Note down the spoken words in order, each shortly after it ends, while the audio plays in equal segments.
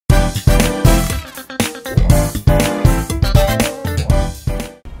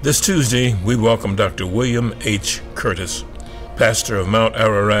This Tuesday, we welcome Dr. William H. Curtis, pastor of Mount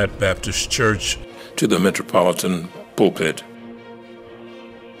Ararat Baptist Church, to the Metropolitan pulpit.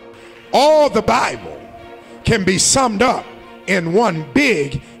 All the Bible can be summed up in one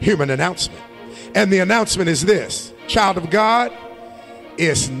big human announcement. And the announcement is this: child of God,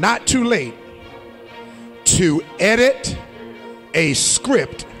 it's not too late to edit a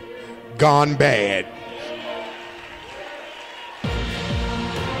script gone bad.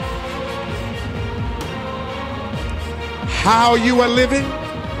 How you are living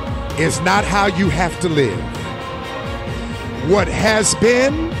is not how you have to live. What has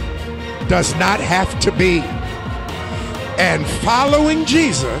been does not have to be. And following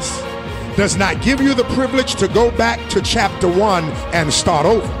Jesus does not give you the privilege to go back to chapter 1 and start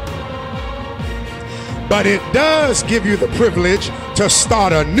over. But it does give you the privilege to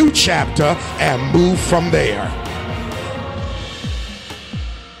start a new chapter and move from there.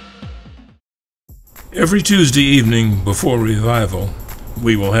 Every Tuesday evening before revival,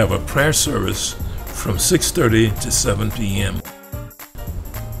 we will have a prayer service from 6:30 to 7 p.m.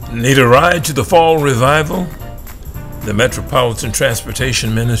 Need a ride to the fall revival? The Metropolitan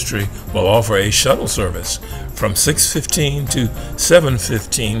Transportation Ministry will offer a shuttle service from 6:15 to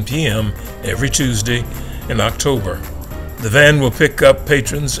 7:15 p.m. every Tuesday in October. The van will pick up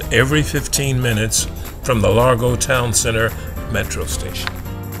patrons every 15 minutes from the Largo Town Center Metro Station.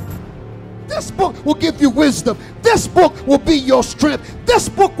 This book will give you wisdom. This book will be your strength. This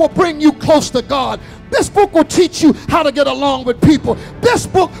book will bring you close to God. This book will teach you how to get along with people. This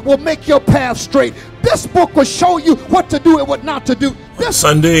book will make your path straight. This book will show you what to do and what not to do. On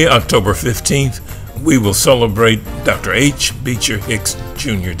Sunday, October 15th, we will celebrate Dr. H. Beecher Hicks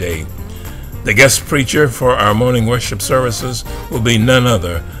Jr. Day. The guest preacher for our morning worship services will be none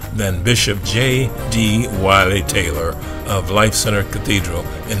other than Bishop J.D. Wiley Taylor of Life Center Cathedral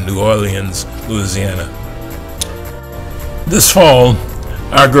in New Orleans, Louisiana. This fall,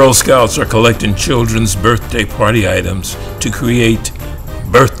 our Girl Scouts are collecting children's birthday party items to create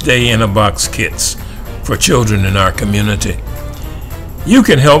birthday in a box kits for children in our community. You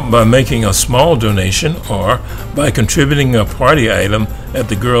can help by making a small donation or by contributing a party item at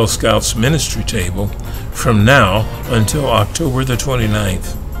the Girl Scouts ministry table from now until October the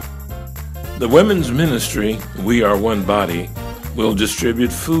 29th. The women's ministry, We Are One Body, will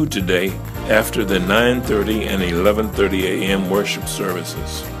distribute food today after the 9:30 and 11:30 a.m. worship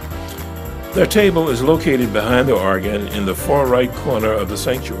services. Their table is located behind the organ in the far right corner of the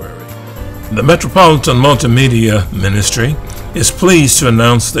sanctuary. The Metropolitan Multimedia Ministry is pleased to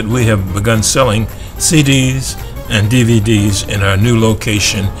announce that we have begun selling CDs and DVDs in our new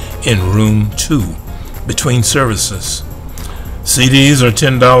location in Room 2 between services. CDs are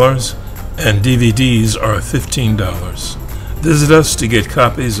 $10 and DVDs are $15. Visit us to get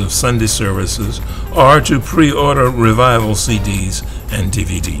copies of Sunday services or to pre-order revival CDs and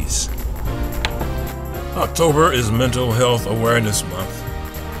DVDs. October is Mental Health Awareness Month.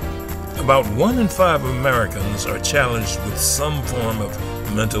 About 1 in 5 Americans are challenged with some form of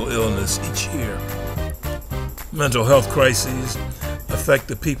mental illness each year. Mental health crises affect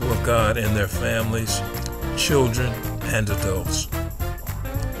the people of God and their families, children, and adults.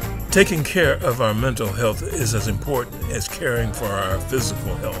 Taking care of our mental health is as important as caring for our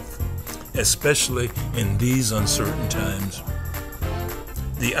physical health, especially in these uncertain times.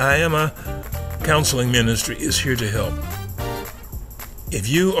 The IAMA Counseling Ministry is here to help. If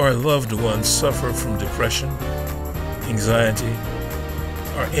you or loved ones suffer from depression, anxiety,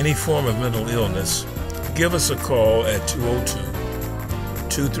 or any form of mental illness, give us a call at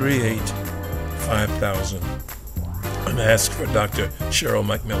 202-238-5000 and ask for Dr. Cheryl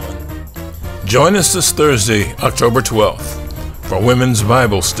McMillan. Join us this Thursday, October 12th, for Women's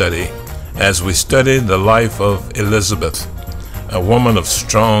Bible Study as we study the life of Elizabeth, a woman of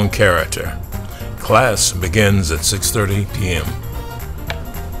strong character. Class begins at 6:30 p.m.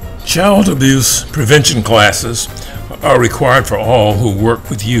 Child abuse prevention classes are required for all who work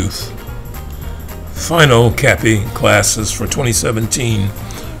with youth. Final CAPI classes for 2017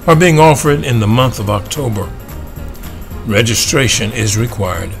 are being offered in the month of October. Registration is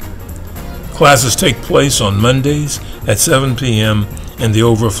required. Classes take place on Mondays at 7 p.m. in the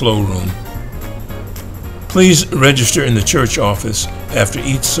overflow room. Please register in the church office after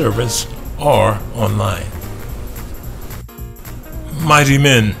each service or online. Mighty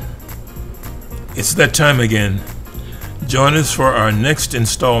Men, it's that time again. Join us for our next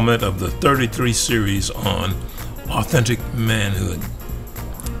installment of the 33 series on Authentic Manhood.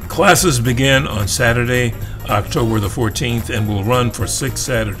 Classes begin on Saturday, October the 14th, and will run for 6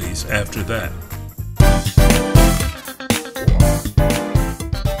 Saturdays after that.